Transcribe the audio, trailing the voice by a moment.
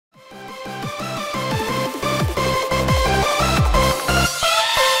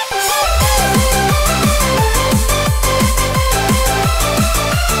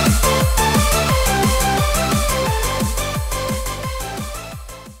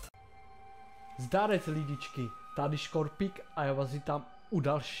Zdarec lidičky, tady Škorpík a já vás vítám u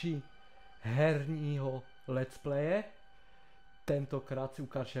další herního let's playe. Tentokrát si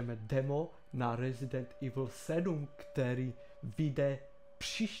ukážeme demo na Resident Evil 7, který vyjde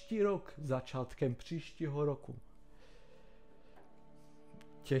příští rok, začátkem příštího roku.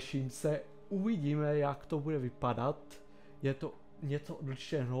 Těším se, uvidíme, jak to bude vypadat. Je to něco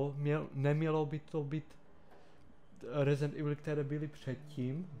odlišného, nemělo by to být Resident Evil, které byly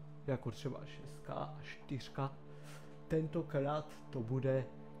předtím, jako třeba 6 a 4. Tentokrát to bude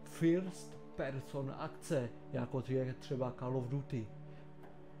first person akce, jako je třeba Call of Duty.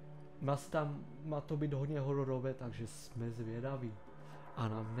 Má to být hodně hororové, takže jsme zvědaví. A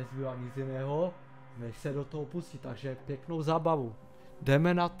nám nezbývá nic jiného, než se do toho pustit, takže pěknou zábavu.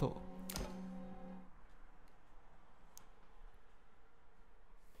 Jdeme na to.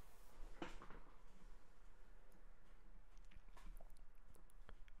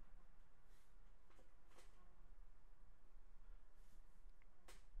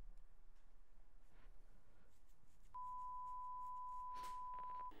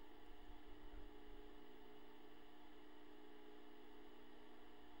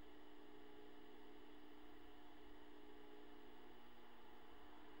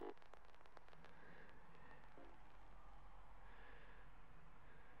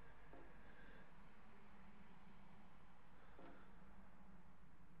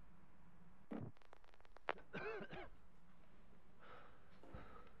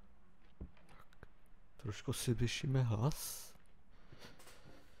 Trošku si vyšíme hlas.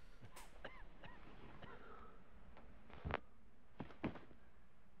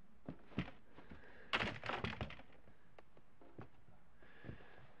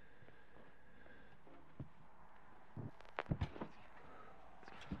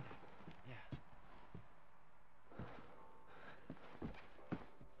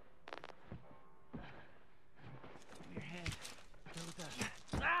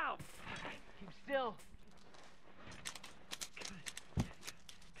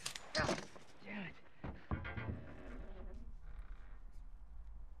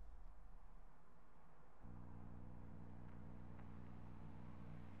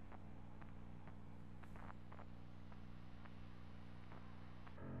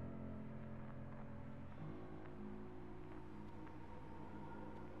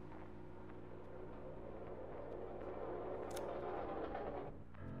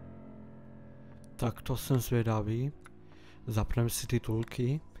 Tak to jsem zvědavý. Zapneme si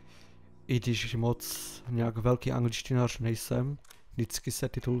titulky. I když moc nějak velký angličtinař nejsem, vždycky se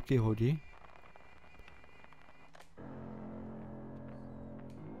titulky hodí.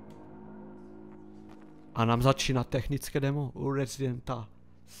 A nám začíná technické demo u Residenta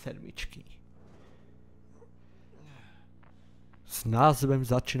 7. S názvem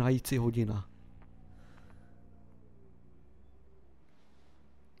Začínající hodina.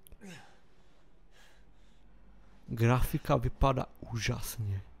 Grafika vypadá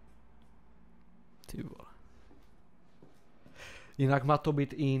úžasně. Ty vole. Jinak má to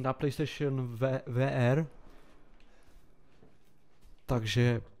být i na PlayStation VR.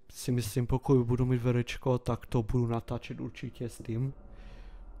 Takže si myslím, pokud budu mít VRčko, tak to budu natáčet určitě s tím.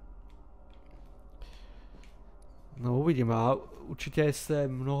 No uvidíme, a určitě se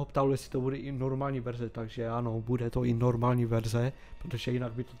mnoho ptalo, jestli to bude i normální verze, takže ano, bude to i normální verze, protože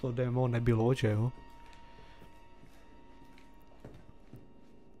jinak by toto demo nebylo, že jo?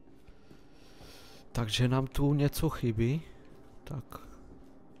 Takže nám tu něco chybí, tak.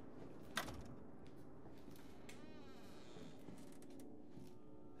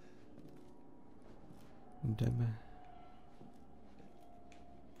 Jdeme.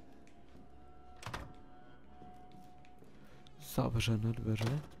 Zavřené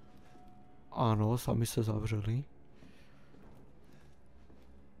dveře. Ano, sami se zavřeli.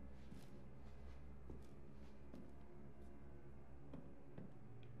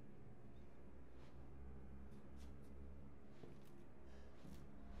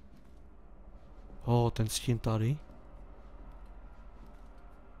 Ten stín tady.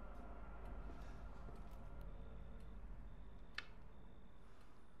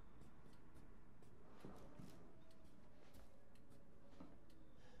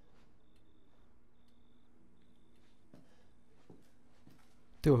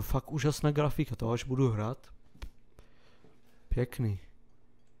 Tyjo, fakt úžasná grafika, to až budu hrát. Pěkný.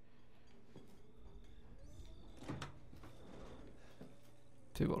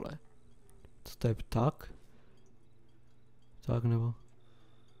 Ty vole. Co to je pták? Tak nebo?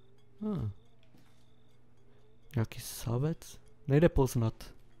 Nějaký savec? Nejde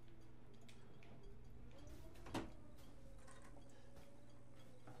poznat.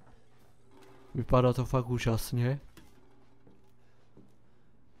 Vypadá to fakt úžasně.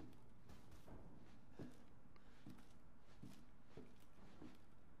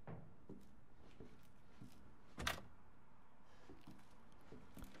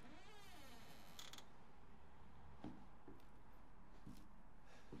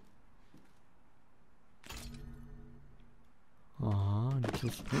 Aha, něco...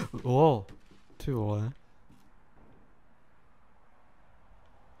 O, ty vole.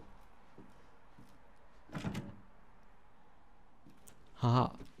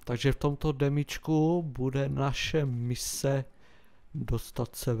 Aha, takže v tomto demičku bude naše mise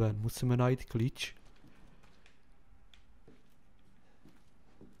dostat se ven. Musíme najít klíč.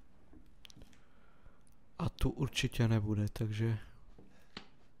 A tu určitě nebude, takže...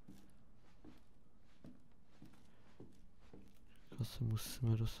 se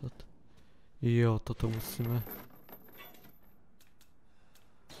musíme dostat. Jo, toto musíme.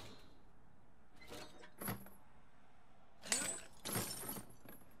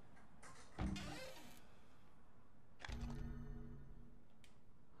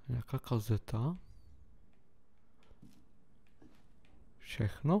 Nějaká kazeta.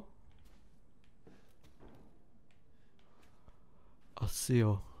 Všechno? Asi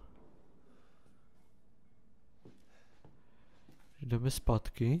jo. Jdeme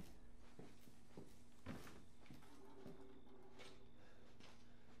zpátky.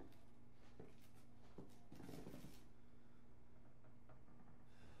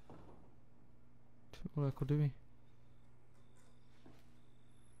 To bylo jako kdyby.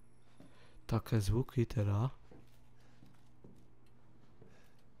 Také zvuky teda.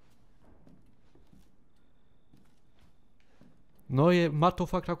 No má to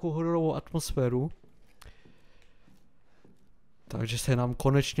fakt takovou hororovou atmosféru. Takže se nám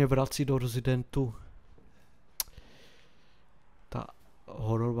konečně vrací do Residentu ta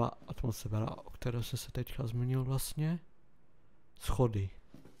hororová atmosféra, o které jsem se teďka zmínil vlastně. Schody.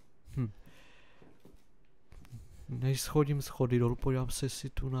 Než schodím schody dolů, podívám se, jestli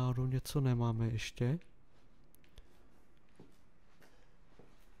tu náhodou něco nemáme ještě.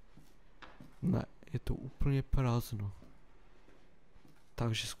 Ne, je tu úplně prázdno.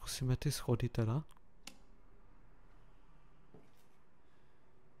 Takže zkusíme ty schody teda.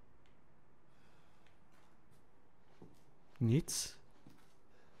 Nic.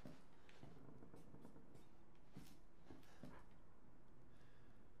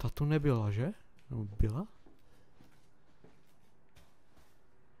 Ta tu nebyla, že? No, byla?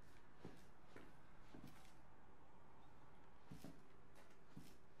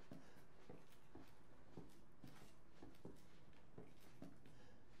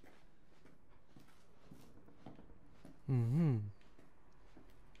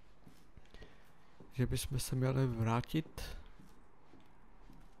 Že bychom se měli vrátit.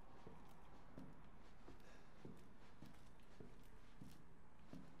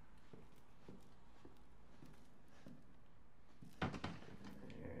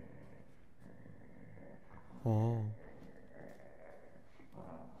 Oh.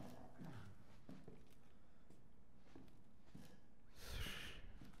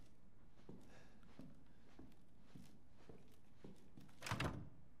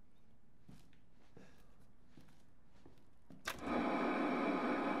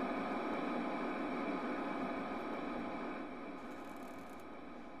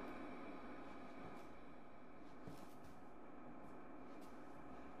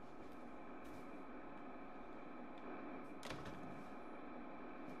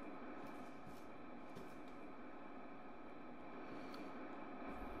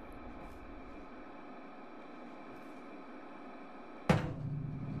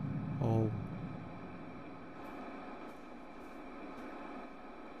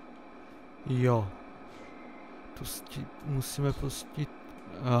 Jo. Tu musíme pustit,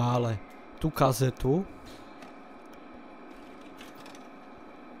 ale tu kazetu.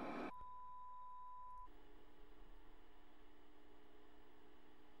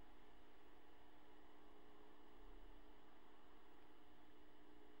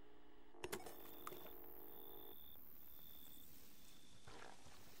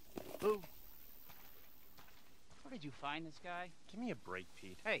 Did you find this guy? Give me a break,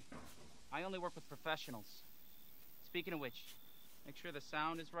 Pete. Hey, I only work with professionals. Speaking of which, make sure the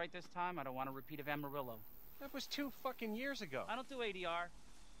sound is right this time. I don't want a repeat of Amarillo. That was 2 fucking years ago. I don't do ADR.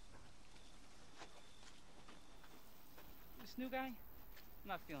 This new guy? I'm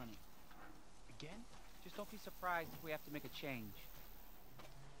not feeling it. Again? Just don't be surprised if we have to make a change.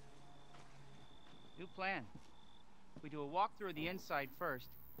 New plan. We do a walkthrough of the inside first,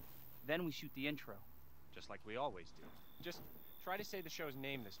 then we shoot the intro. Just like we always do. Just try to say the show's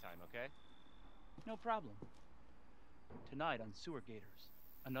name this time, okay? No problem. Tonight on Sewer Gators,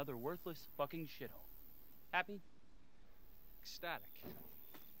 another worthless fucking shithole. Happy? Ecstatic.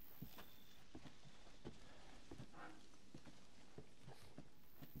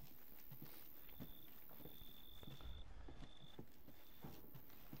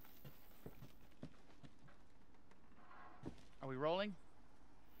 Are we rolling?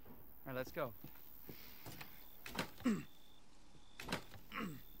 All right, let's go.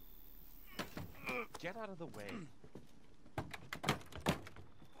 Get out of the way.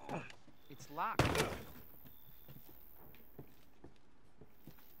 It's locked.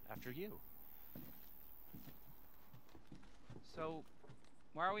 After you. So,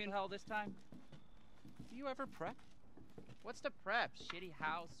 why are we in hell this time? Do you ever prep? What's the prep? Shitty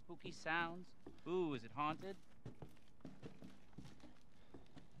house, spooky sounds? Ooh, is it haunted?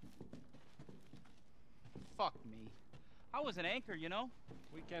 Fuck me. I was an anchor, you know?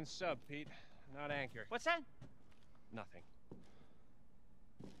 Weekend sub, Pete. Not anchor. What's that? Nothing.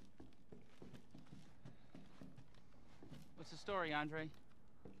 What's the story, Andre?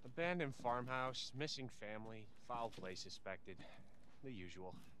 Abandoned farmhouse, missing family, foul play suspected. The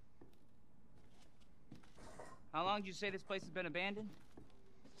usual. How long did you say this place has been abandoned?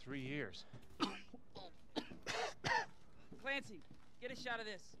 3 years. Clancy, get a shot of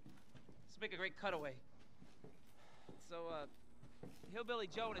this. Let's make a great cutaway. So, Hillbilly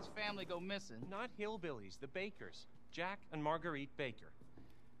Joe and his family go missing. Not hillbillies, the Bakers. Jack and Marguerite Baker.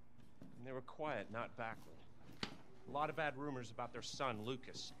 And they were quiet, not backward. A lot of bad rumors about their son,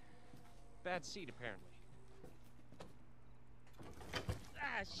 Lucas. Bad seed, apparently.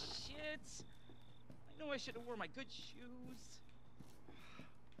 Ah, shit. I know I should have worn my good shoes.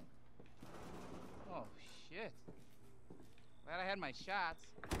 Oh, shit. Glad I had my shots.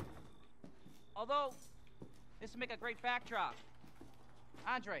 Although, this would make a great backdrop.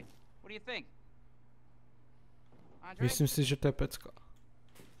 Andre, what do you think? Andre? Myslím si, že to je pecka.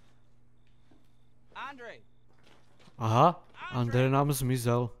 Andre! Aha, Andre nám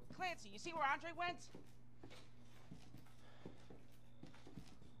zmizel. Clancy, you see where Andre went?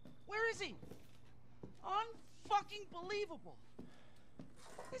 Where is he? Unfucking believable.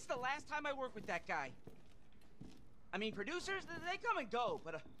 This is the last time I work with that guy. I mean, producers, they come and go,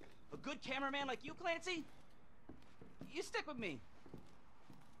 but a good cameraman like you, Clancy, you stick with me.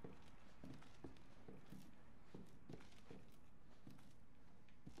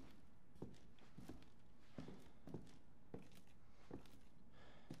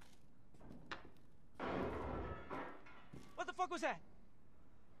 What the fuck was that?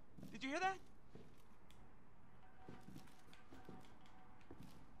 Did you hear that?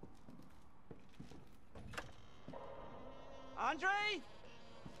 Andre?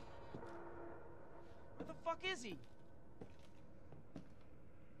 Where the fuck is he?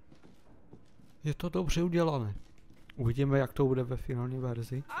 Je to dobře udělané. Uvidíme, jak to bude ve finální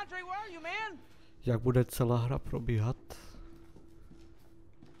verzi. Andre, where are you, man? Jak bude celá hra probíhat.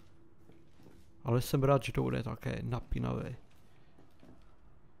 Ale jsem rád, že to bude také napínavé.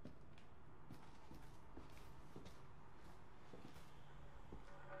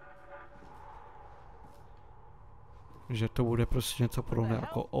 Že to bude prostě něco podobné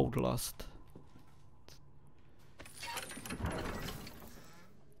jako Outlast.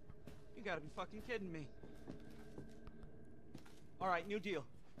 You gotta be fucking kidding me. All right, new deal.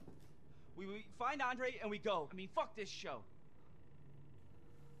 We find Andre and we go. I mean, fuck this show.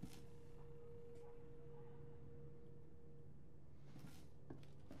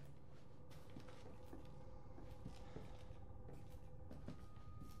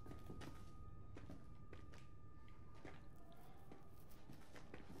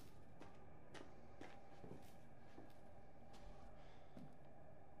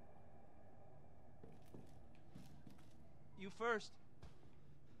 You first.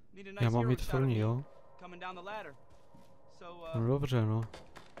 Need a nice Já mám hero mít shot of první, me jo? coming down the ladder. So, No dobře, no.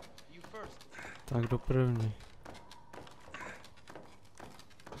 you first. Tak do první.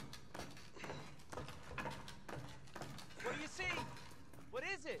 What do you see? What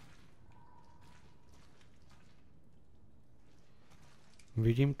is it?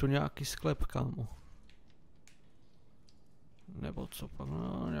 Vidím tu nějaký sklep, kámo. Nebo co pak,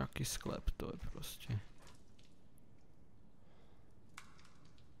 no nějaký sklep, to je prostě.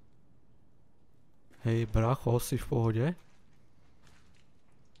 Hej, brácho, jsi v pohodě?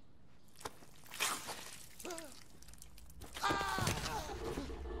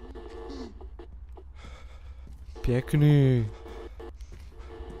 Pěkný.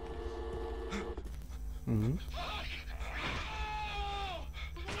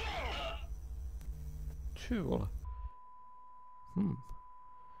 Ty vole.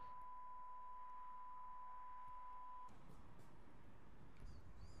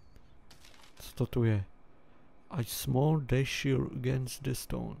 to tu je? A small dasher against the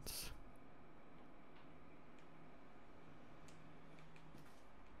stones.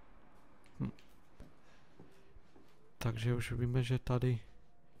 Takže už víme, že tady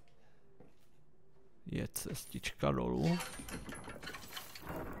je cestička dolů.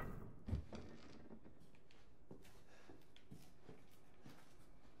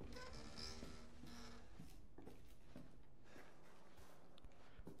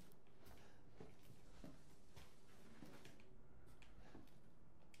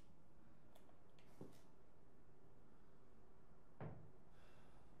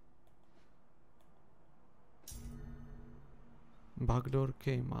 Backdoor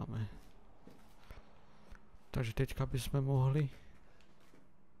key máme. Takže teďka bychom mohli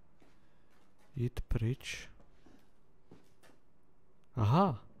jít pryč.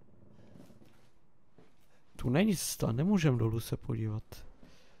 Aha. Tu není cesta, nemůžem dolů se podívat.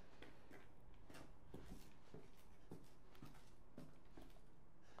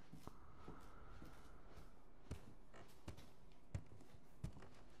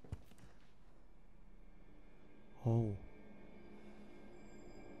 Oh.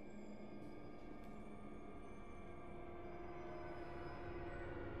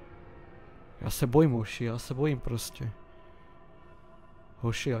 Já se bojím, hoši, já se bojím prostě.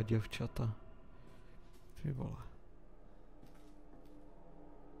 Hoši a děvčata. Ty vole.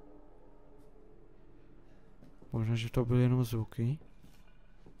 Možná, že to byly jenom zvuky.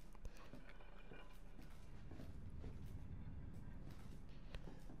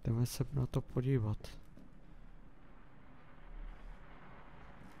 Jdeme se na to podívat.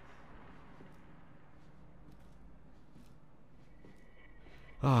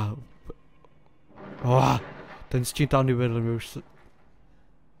 Ten stín tam vedle mě už se...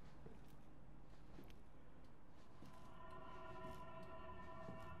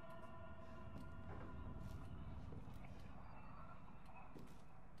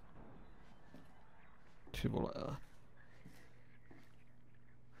 Ty vole.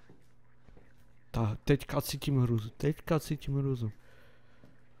 Teďka cítím hruzu,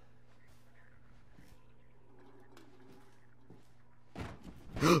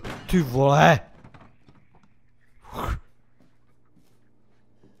 Ty vole!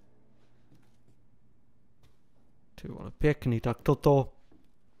 Ty vole, pěkný, tak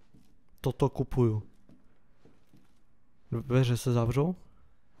toto kupuju. Dveře se zavřou?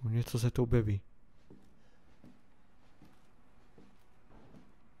 Něco se to objeví.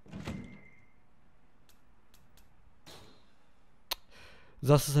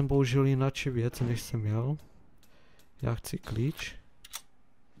 Zase jsem použil jináčí věc, než jsem měl. Já chci klíč.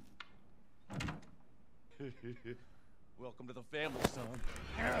 Welcome to the family, son.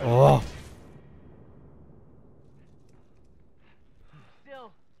 Oh.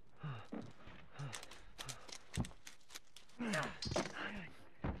 Still.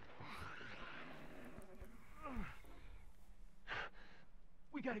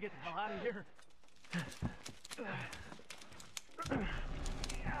 We gotta get the hell out of here.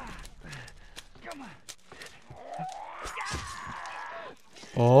 Come on.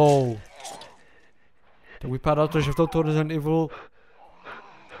 Oh. Tak vypadá to, že v tomto Resident Evilu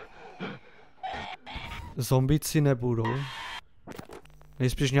zombici nebudou.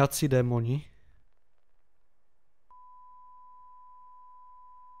 Nejspíš nějací démoni.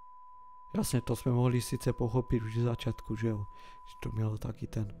 Jasně, to jsme mohli sice pochopit už z začátku, že jo. Že to mělo taky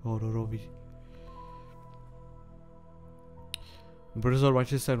ten hororový. Brzo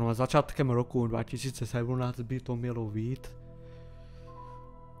 2017, začátkem roku 2017 by to mělo být.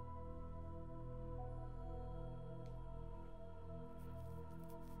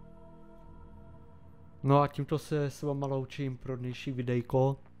 No a tímto se s váma loučím pro dnešní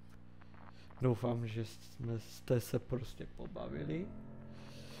videjko. Doufám, že jste se prostě pobavili.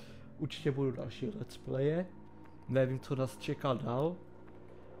 Určitě budou další let's playe. Nevím, co nás čeká dál.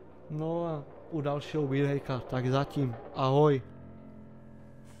 No a u dalšího videjka, tak zatím ahoj.